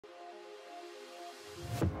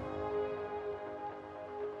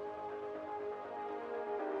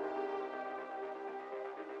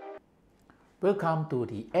Welcome to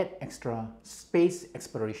the Ed Extra Space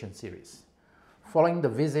Exploration Series. Following the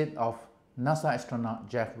visit of NASA astronaut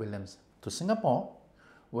Jeff Williams to Singapore,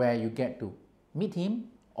 where you get to meet him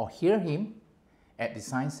or hear him at the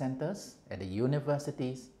science centers, at the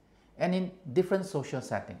universities, and in different social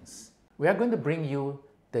settings. We are going to bring you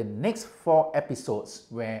the next 4 episodes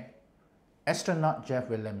where astronaut Jeff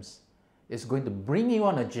Williams is going to bring you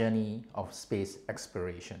on a journey of space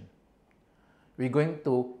exploration. We're going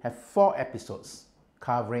to have 4 episodes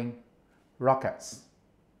covering rockets,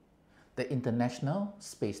 the International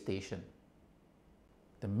Space Station,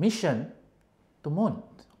 the mission to Moon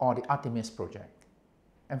or the Artemis project,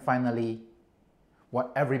 and finally,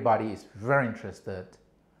 what everybody is very interested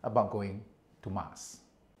about going to Mars.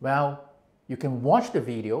 Well, you can watch the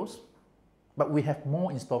videos, but we have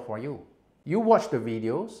more in store for you. You watch the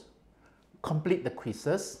videos, complete the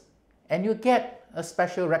quizzes, and you get a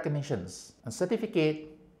special recognitions, a certificate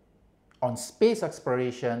on space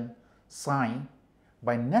exploration signed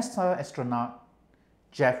by NASA astronaut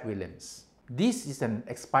Jeff Williams. This is an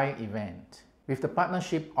expired event with the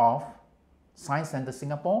partnership of Science Centre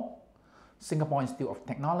Singapore, Singapore Institute of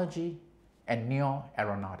Technology, and Neo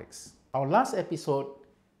Aeronautics. Our last episode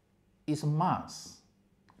is Mars,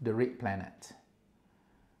 the red planet.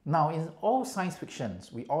 Now, in all science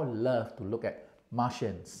fictions, we all love to look at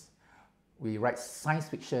Martians. We write science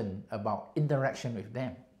fiction about interaction with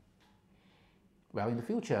them. Well, in the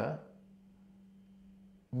future,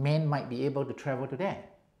 men might be able to travel to there.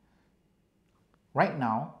 Right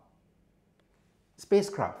now,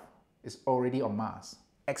 spacecraft is already on Mars,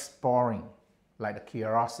 exploring, like the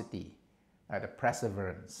Curiosity, like the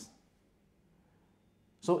Perseverance.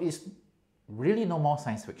 So it's really no more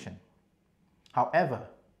science fiction. However,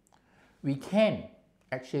 we can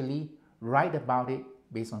actually write about it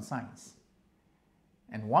based on science.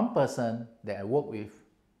 And one person that I work with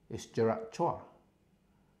is Gerard Chua,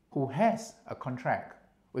 who has a contract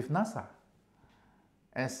with NASA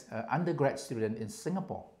as an undergrad student in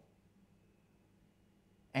Singapore.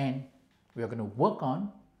 And we are going to work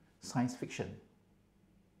on science fiction.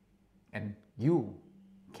 And you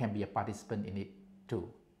can be a participant in it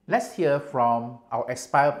too. Let's hear from our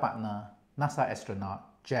Aspire partner, NASA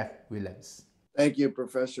astronaut Jeff Williams. Thank you,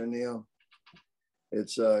 Professor Neil.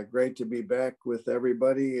 It's great to be back with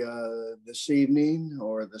everybody this evening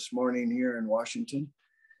or this morning here in Washington.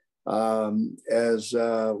 As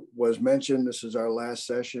was mentioned, this is our last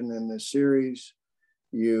session in this series.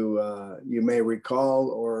 You may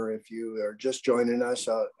recall, or if you are just joining us,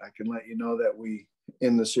 I can let you know that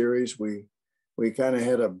in the series, we kind of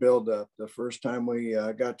had a build up. The first time we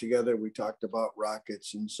got together, we talked about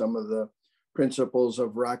rockets and some of the principles of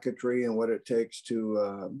rocketry and what it takes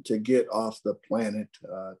to get off the planet,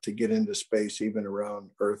 to get into space, even around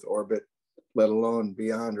Earth orbit, let alone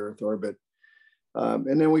beyond Earth orbit.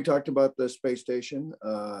 And then we talked about the space station,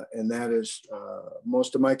 and that is,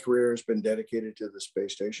 most of my career has been dedicated to the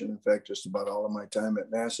space station. In fact, just about all of my time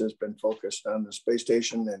at NASA has been focused on the space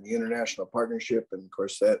station and the international partnership. And of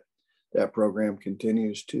course, that program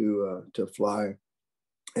continues to fly.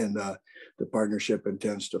 And the partnership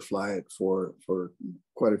intends to fly it for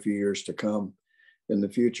quite a few years to come in the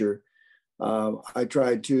future. I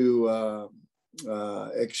tried to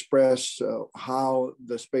express how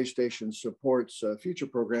the space station supports future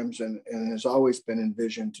programs and has always been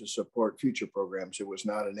envisioned to support future programs. It was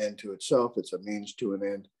not an end to itself, it's a means to an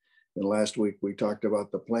end. And last week we talked about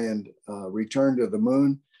the planned return to the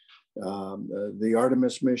moon, the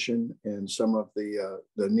Artemis mission, and some of the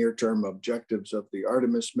near-term objectives of the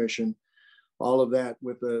Artemis mission. All of that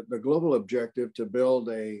with the global objective to build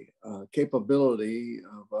a capability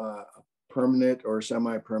of permanent or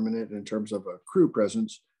semi-permanent in terms of a crew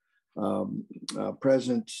presence,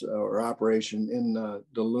 presence or operation in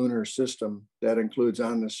the lunar system. That includes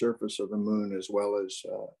on the surface of the moon as well as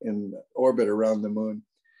in orbit around the moon.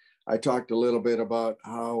 I talked a little bit about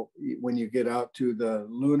how when you get out to the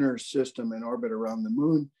lunar system in orbit around the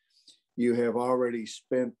moon, you have already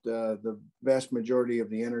spent the vast majority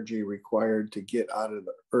of the energy required to get out of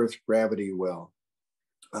the Earth's gravity well.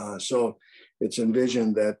 So it's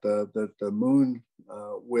envisioned that the moon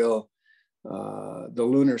the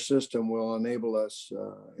lunar system will enable us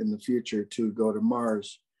in the future to go to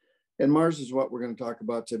Mars. And Mars is what we're going to talk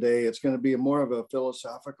about today. It's going to be more of a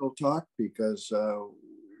philosophical talk because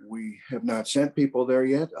we have not sent people there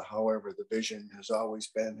yet. However, the vision has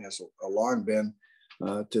long been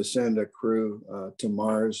to send a crew to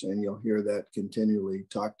Mars, and you'll hear that continually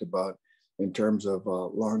talked about in terms of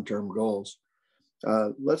long-term goals.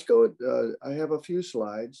 Let's go. I have a few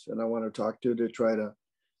slides, and I want to talk to try to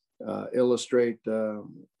illustrate the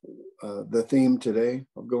theme today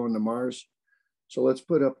of going to Mars. So let's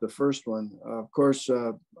put up the first one. Of course,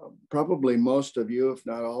 probably most of you, if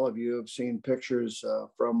not all of you, have seen pictures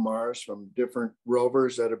from Mars from different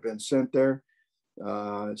rovers that have been sent there.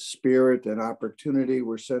 Spirit and Opportunity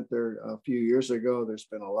were sent there a few years ago. There's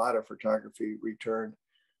been a lot of photography returned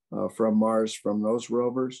from Mars from those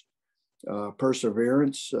rovers.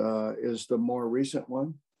 Perseverance is the more recent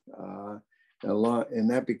one. And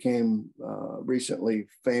that became recently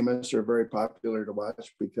famous or very popular to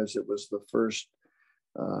watch because it was the first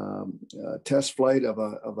test flight of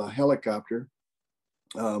a helicopter,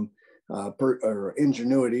 or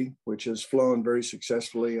Ingenuity, which has flown very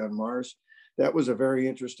successfully on Mars. That was a very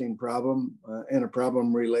interesting problem, and a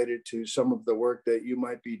problem related to some of the work that you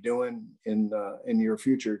might be doing in your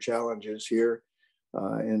future challenges here,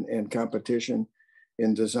 and competition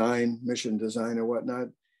in design, mission design, or whatnot.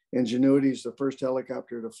 Ingenuity is the first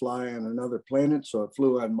helicopter to fly on another planet, so it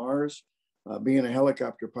flew on Mars. Being a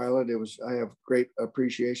helicopter pilot, I have great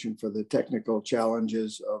appreciation for the technical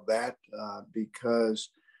challenges of that, because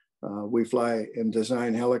we fly and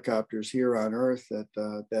design helicopters here on Earth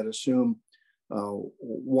that assume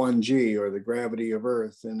 1G, or the gravity of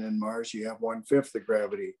Earth, and in Mars you have 1/5 the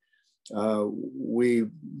gravity. We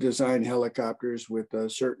design helicopters with a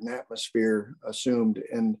certain atmosphere assumed,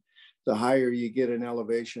 and the higher you get in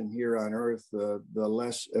elevation here on Earth, the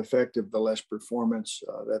less effective, the less performance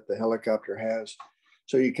that the helicopter has.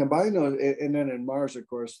 So you combine those, and then in Mars, of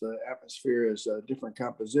course, the atmosphere is a different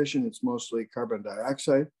composition. It's mostly carbon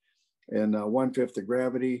dioxide and 1/5 the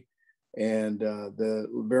gravity, and the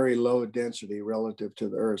very low density relative to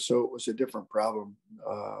the Earth. So it was a different problem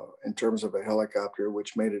in terms of a helicopter,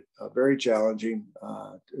 which made it very challenging,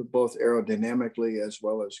 both aerodynamically as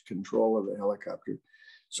well as control of the helicopter.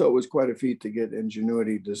 So it was quite a feat to get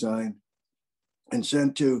Ingenuity designed and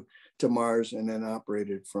sent to Mars and then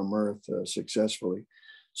operated from Earth successfully.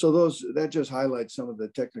 So that just highlights some of the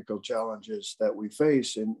technical challenges that we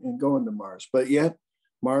face in going to Mars. But yet,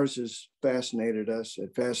 Mars has fascinated us.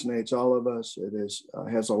 It fascinates all of us. It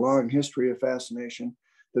has a long history of fascination.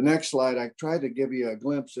 The next slide, I tried to give you a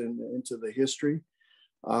glimpse into the history.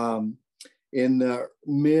 In the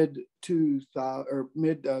mid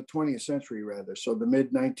 20th century, rather, so the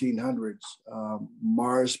mid 1900s,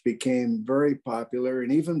 Mars became very popular.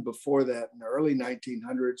 And even before that, in the early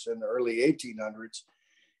 1900s and the early 1800s,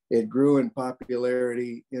 it grew in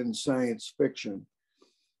popularity in science fiction.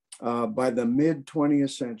 By the mid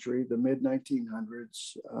 20th century, the mid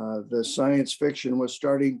 1900s, the science fiction was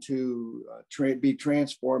starting to be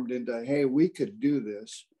transformed into, hey, we could do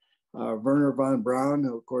this. Wernher von Braun,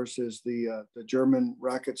 who of course is the German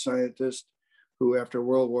rocket scientist who after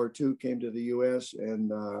World War II came to the US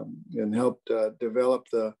and helped develop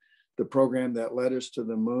the program that led us to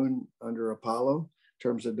the moon under Apollo in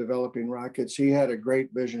terms of developing rockets. He had a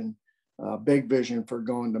great vision, big vision for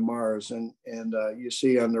going to Mars. And you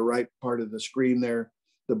see on the right part of the screen there,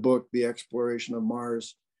 the book, The Exploration of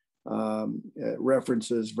Mars,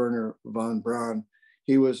 references Wernher von Braun.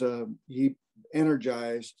 He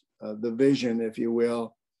energized the vision, if you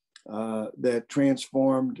will, that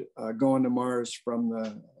transformed going to Mars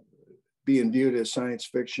from being viewed as science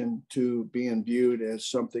fiction to being viewed as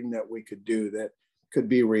something that we could do, that could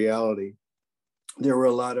be reality. There were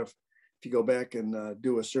a lot of, if you go back and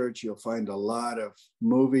do a search, you'll find a lot of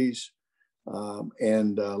movies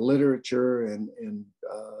and literature and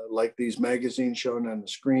like these magazines shown on the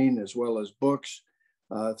screen, as well as books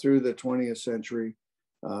through the 20th century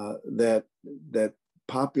that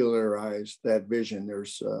popularized that vision.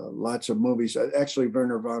 There's lots of movies. Actually,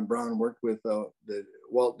 Wernher von Braun worked with the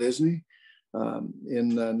Walt Disney in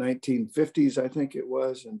the 1950s, I think it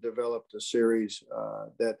was, and developed a series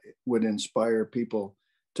that would inspire people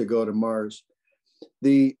to go to Mars.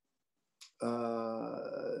 The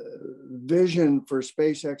vision for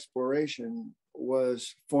space exploration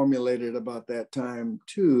was formulated about that time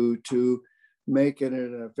too, to make it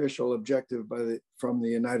an official objective from the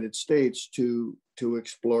United States to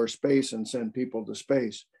explore space and send people to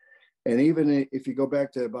space. And even if you go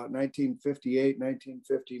back to about 1958,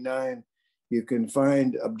 1959, you can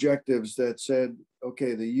find objectives that said,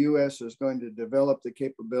 okay, the US is going to develop the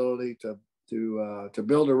capability to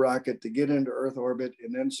build a rocket to get into Earth orbit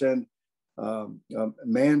and then send a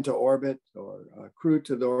man to orbit or a crew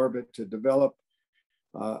to the orbit to develop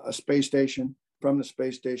a space station. From the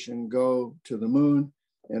space station, go to the moon,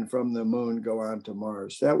 and from the moon, go on to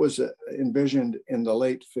Mars. That was envisioned in the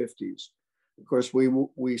late 50s. Of course,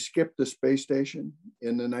 we skipped the space station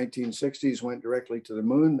in the 1960s, went directly to the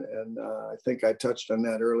moon. And I think I touched on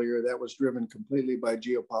that earlier. That was driven completely by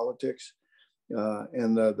geopolitics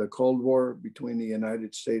and the Cold War between the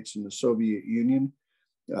United States and the Soviet Union.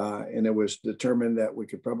 and it was determined that we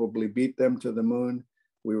could probably beat them to the moon.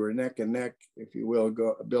 We were neck and neck, if you will,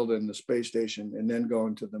 building the space station and then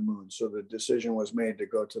going to the moon. So the decision was made to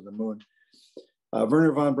go to the moon.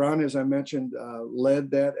 Wernher von Braun, as I mentioned,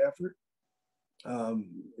 led that effort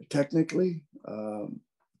technically,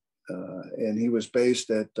 and he was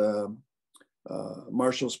based at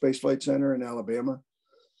Marshall Space Flight Center in Alabama.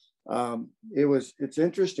 It's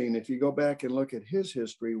interesting, if you go back and look at his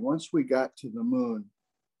history, once we got to the moon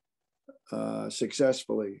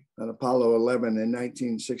successfully on Apollo 11 in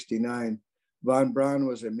 1969, von Braun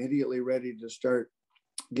was immediately ready to start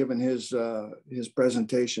giving his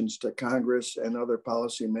presentations to Congress and other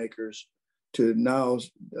policymakers to now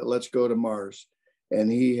let's go to Mars. And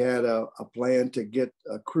he had a plan to get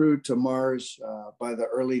a crew to Mars by the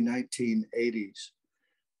early 1980s.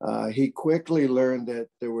 He quickly learned that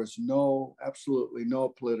there was absolutely no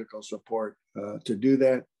political support to do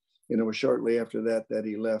that. And it was shortly after that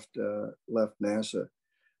he left NASA.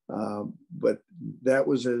 But that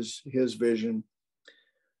was his vision.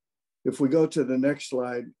 If we go to the next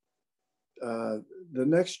slide, the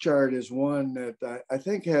next chart is one that I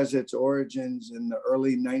think has its origins in the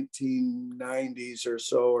early 1990s or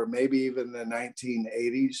so, or maybe even the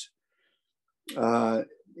 1980s.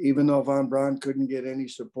 Even though von Braun couldn't get any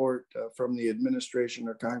support from the administration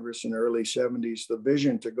or Congress in the early 70s, the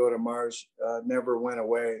vision to go to Mars never went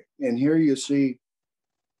away. And here you see,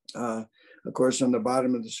 of course, on the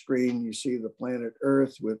bottom of the screen, you see the planet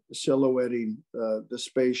Earth with silhouetting the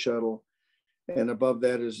space shuttle. And above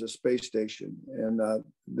that is the space station. And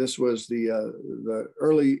this was the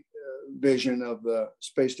early vision of the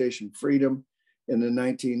space station Freedom in the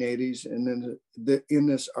 1980s. And then in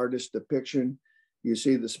this artist depiction, you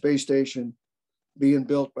see the space station being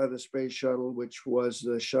built by the space shuttle, which was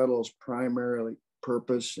the shuttle's primary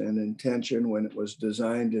purpose and intention when it was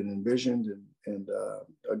designed and envisioned and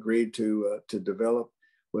agreed to develop,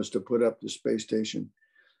 was to put up the space station.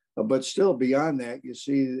 But still beyond that, you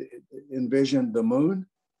see, envision the moon,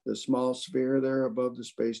 the small sphere there above the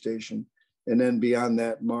space station, and then beyond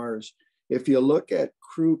that, Mars. If you look at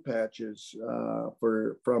crew patches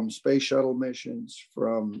from space shuttle missions,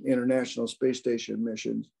 from International Space Station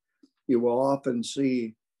missions, you will often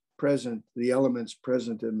see the elements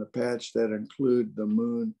present in the patch that include the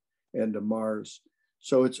moon and the Mars.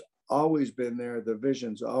 So it's always been there. The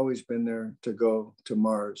vision's always been there to go to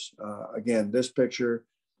Mars. Again, this picture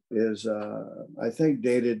is, I think,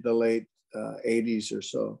 dated the late 80s or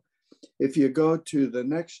so. If you go to the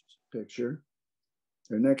next picture,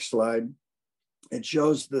 or next slide, it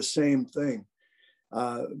shows the same thing.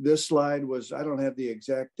 This slide was, I don't have the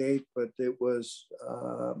exact date, but it was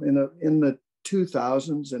in the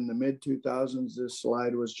 2000s, in the mid 2000s, this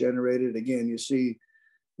slide was generated. Again, you see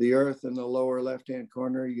the Earth in the lower left-hand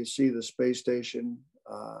corner. You see the space station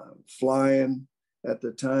flying at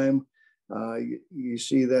the time. You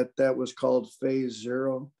see that was called Phase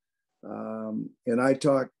 0. And I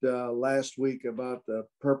talked last week about the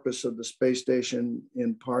purpose of the space station,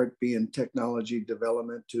 in part being technology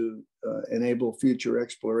development to enable future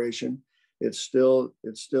exploration. It's still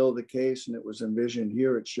the case, and it was envisioned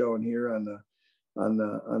here. It's shown here on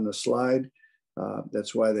the slide.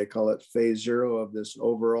 That's why they call it Phase 0 of this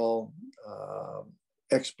overall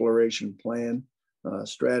exploration plan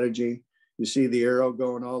strategy. You see the arrow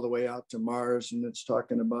going all the way out to Mars, and it's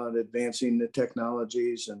talking about advancing the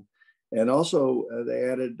technologies, and also they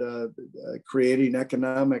added creating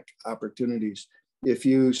economic opportunities. If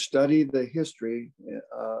you study the history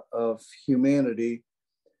of humanity,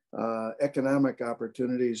 economic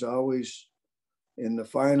opportunities always, in the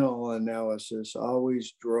final analysis,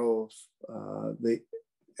 always drove the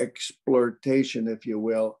exploitation, if you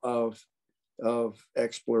will, of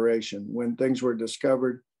exploration. When things were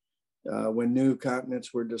discovered, when new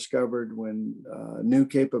continents were discovered, when new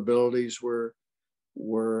capabilities were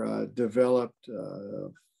developed,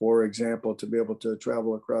 for example, to be able to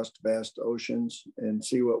travel across vast oceans and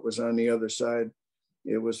see what was on the other side,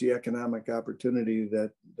 it was the economic opportunity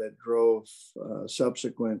that drove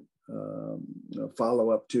subsequent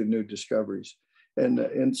follow-up to new discoveries.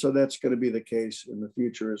 And so that's going to be the case in the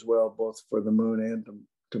future as well, both for the moon and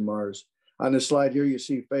to Mars. On the slide here, you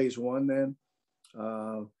see Phase 1 then.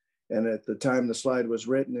 And at the time the slide was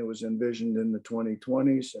written, it was envisioned in the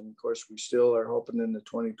 2020s. And of course, we still are hoping in the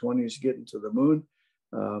 2020s getting to the moon.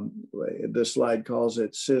 This slide calls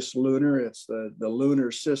it cislunar. It's the lunar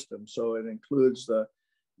system. So it includes the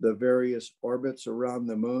various orbits around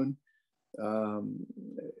the moon and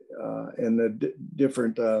the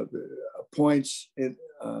different points,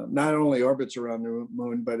 not only orbits around the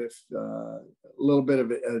moon, but if a little bit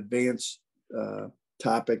of an advanced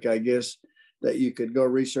topic, I guess. that you could go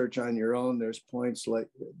research on your own. There's points like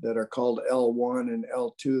that are called L1 and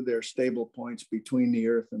L2. They're stable points between the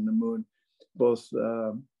Earth and the Moon. Both,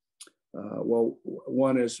 well,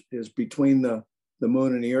 one is between the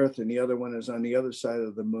Moon and the Earth, and the other one is on the other side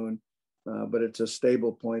of the Moon. But it's a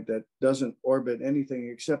stable point that doesn't orbit anything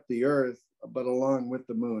except the Earth, but along with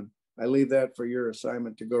the Moon. I leave that for your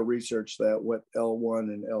assignment to go research that, what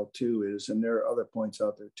L1 and L2 is, and there are other points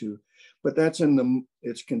out there too. But that's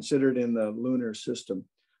it's considered in the lunar system.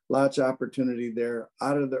 Lots of opportunity there,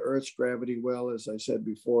 out of the Earth's gravity well, as I said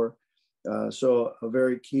before. So a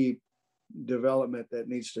very key development that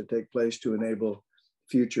needs to take place to enable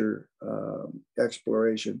future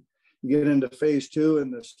exploration. You get into phase 2,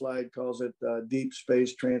 and the slide calls it Deep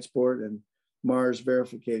Space Transport and Mars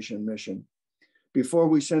Verification Mission. Before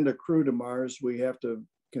we send a crew to Mars, we have to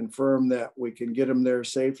confirm that we can get them there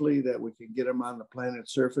safely, that we can get them on the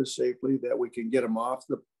planet's surface safely, that we can get them off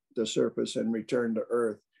the surface and return to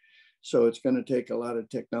Earth. So it's going to take a lot of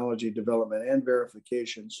technology development and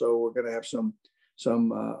verification. So we're going to have some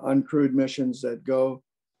uncrewed missions that go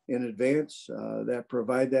in advance that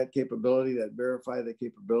provide that capability, that verify the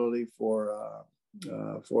capability for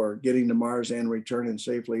getting to Mars and returning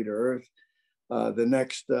safely to Earth. The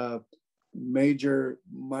next major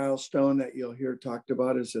milestone that you'll hear talked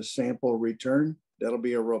about is a sample return. That'll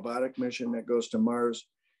be a robotic mission that goes to Mars,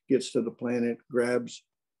 gets to the planet, grabs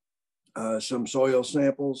some soil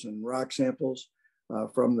samples and rock samples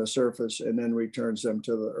from the surface, and then returns them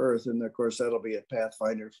to the Earth. And of course, that'll be a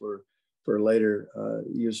pathfinder for later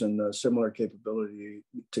using a similar capability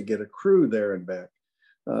to get a crew there and back.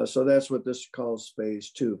 So that's what this calls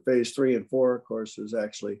phase 2. Phase 3 and 4, of course, is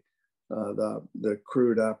actually the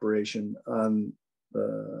crewed operation on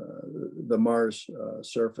the Mars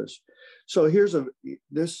surface. So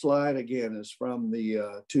this slide again is from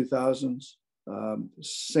the 2000s.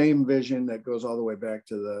 Same vision that goes all the way back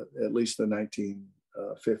to at least the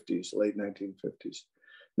 1950s, late 1950s.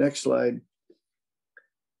 Next slide.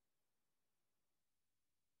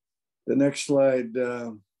 The next slide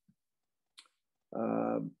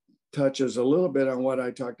touches a little bit on what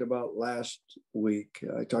I talked about last week.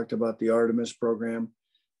 I talked about the Artemis program.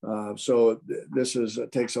 So this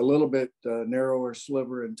takes a little bit narrower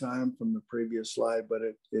sliver in time from the previous slide, but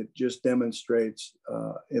it just demonstrates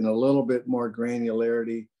in a little bit more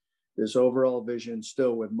granularity this overall vision,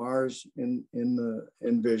 still with Mars in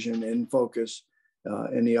vision, in focus,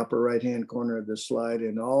 in the upper right-hand corner of the slide,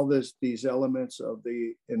 and all these elements of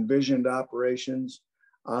the envisioned operations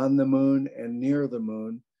on the Moon and near the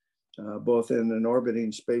Moon, both in an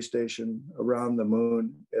orbiting space station around the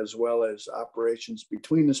Moon, as well as operations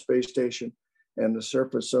between the space station and the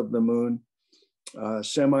surface of the Moon.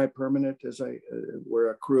 Semi-permanent,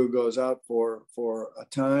 where a crew goes out for a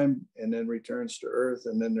time and then returns to Earth,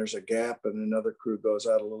 and then there's a gap and another crew goes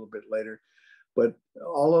out a little bit later. But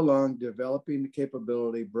all along, developing the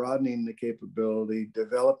capability, broadening the capability,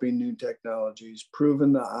 developing new technologies,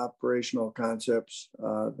 proving the operational concepts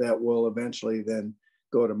that will eventually then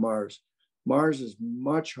go to Mars. Mars is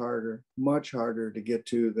much harder to get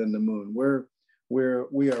to than the Moon. We are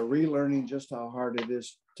relearning just how hard it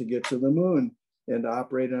is to get to the Moon and to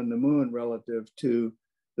operate on the Moon relative to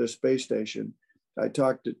the space station. I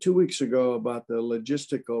talked 2 weeks ago about the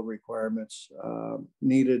logistical requirements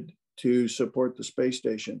needed to support the space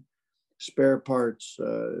station. Spare parts,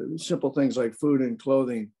 simple things like food and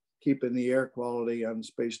clothing, keeping the air quality on the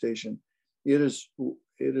space station. It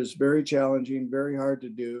is very challenging, very hard to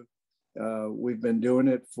do. We've been doing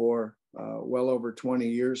it for well over 20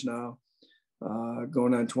 years now,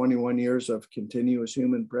 going on 21 years of continuous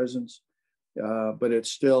human presence, but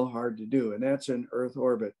it's still hard to do. And that's in Earth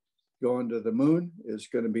orbit. Going to the Moon is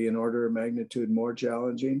going to be an order of magnitude more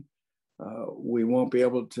challenging. We won't be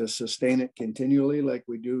able to sustain it continually like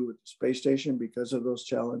we do with the space station because of those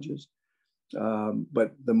challenges.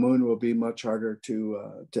 But the Moon will be much harder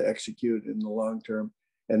to execute in the long term.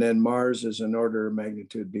 And then Mars is an order of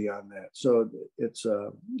magnitude beyond that. So it's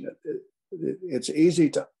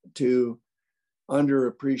easy to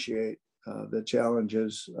underappreciate the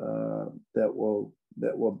challenges that will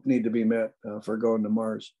need to be met for going to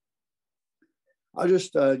Mars. I'll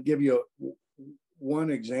just give you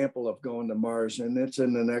one example of going to Mars, and it's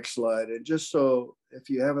in the next slide. And just so if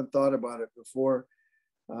you haven't thought about it before,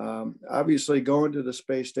 obviously going to the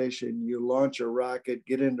space station, you launch a rocket,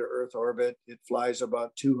 get into Earth orbit. It flies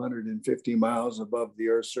about 250 miles above the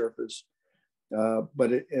Earth's surface.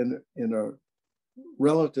 But in a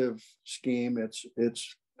relative scheme,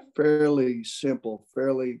 it's fairly simple,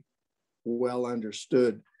 fairly well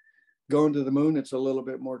understood. Going to the Moon, it's a little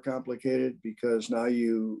bit more complicated because now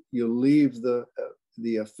you leave the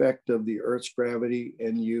the effect of the Earth's gravity,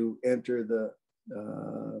 and you enter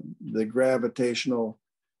the gravitational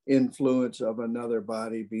influence of another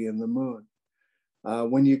body, being the moon.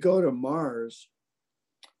 When you go to Mars,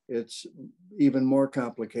 it's even more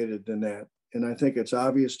complicated than that. And I think it's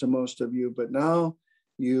obvious to most of you, but now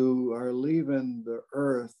you are leaving the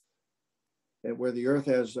Earth, and where the Earth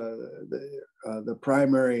has the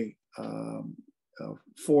primary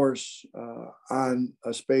force on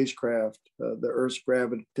a spacecraft, the Earth's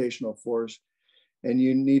gravitational force, and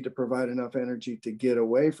you need to provide enough energy to get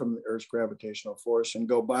away from the Earth's gravitational force and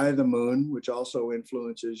go by the moon, which also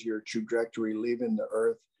influences your trajectory leaving the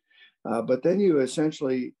Earth. But then you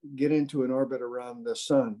essentially get into an orbit around the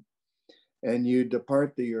sun and you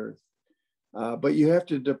depart the Earth. But you have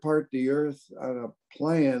to depart the Earth on a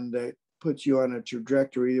plan that puts you on a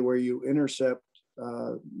trajectory where you intercept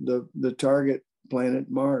the target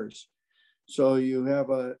planet Mars. So you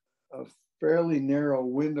have a fairly narrow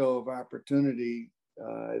window of opportunity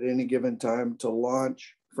at any given time to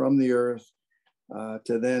launch from the Earth,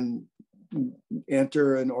 to then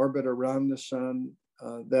enter an orbit around the sun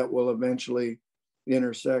that will eventually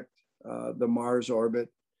intersect the Mars orbit,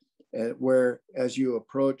 where as you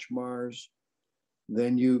approach Mars,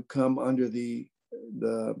 then you come under the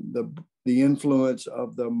influence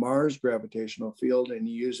of the Mars gravitational field, and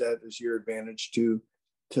you use that as your advantage to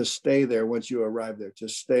stay there once you arrive there,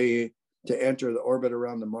 to enter the orbit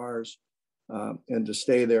around the Mars, and to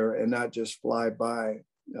stay there and not just fly by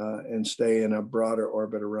and stay in a broader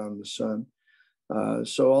orbit around the sun.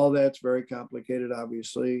 So all that's very complicated,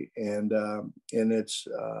 obviously, and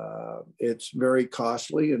it's very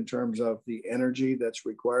costly in terms of the energy that's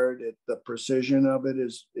required. The precision of it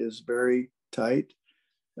is very tight.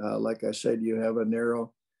 Like I said, you have a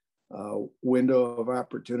narrow window of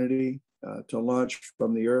opportunity to launch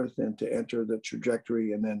from the Earth and to enter the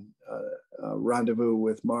trajectory and then rendezvous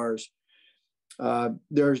with Mars.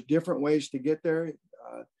 There's different ways to get there.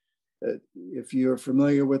 If you're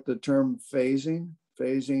familiar with the term phasing,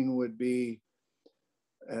 would be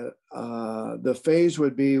the phase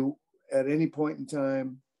would be at any point in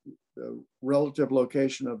time the relative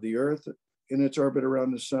location of the Earth in its orbit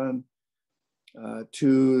around the sun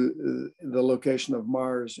to the location of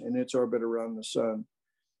Mars in its orbit around the sun.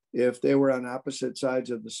 If they were on opposite sides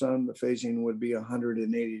of the sun, the phasing would be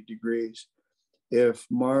 180 degrees. If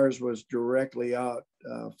Mars was directly out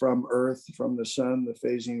from Earth, from the sun, the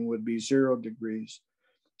phasing would be 0 degrees.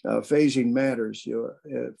 Phasing matters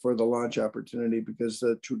for the launch opportunity, because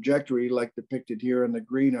the trajectory, like depicted here in the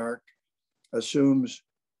green arc, assumes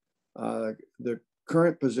the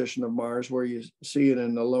current position of Mars, where you see it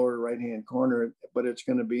in the lower right-hand corner, but it's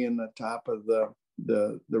going to be in the top of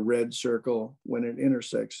the red circle when it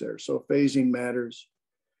intersects there. So phasing matters.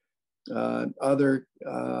 Other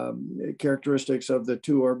characteristics of the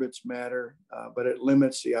two orbits matter, but it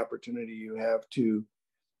limits the opportunity you have to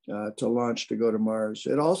launch to go to Mars.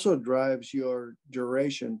 It also drives your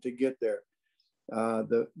duration to get there.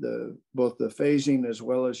 Both the phasing as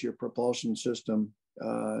well as your propulsion system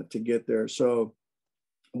to get there. So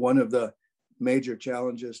one of the major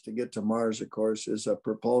challenges to get to Mars, of course, is a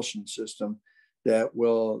propulsion system that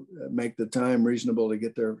will make the time reasonable to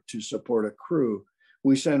get there to support a crew.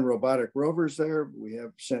 We send robotic rovers there. We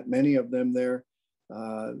have sent many of them there.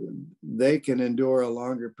 They can endure a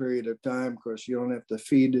longer period of time. Of course, you don't have to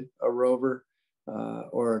feed a rover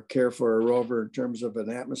or care for a rover in terms of an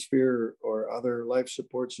atmosphere or other life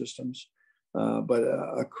support systems. But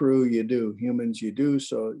a crew you do, humans you do.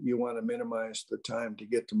 So you want to minimize the time to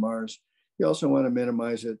get to Mars. You also want to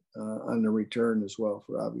minimize it on the return as well,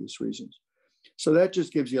 for obvious reasons. So that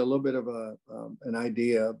just gives you a little bit of an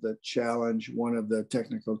idea of the challenge, one of the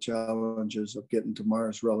technical challenges of getting to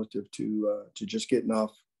Mars relative to just getting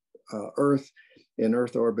off Earth in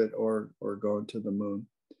Earth orbit or going to the moon.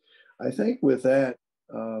 I think with that,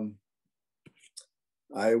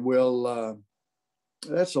 I will,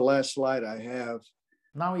 that's the last slide I have.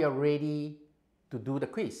 Now we are ready to do the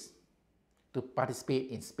quiz to participate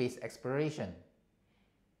in space exploration.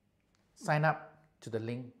 Sign up to the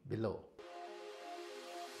link below.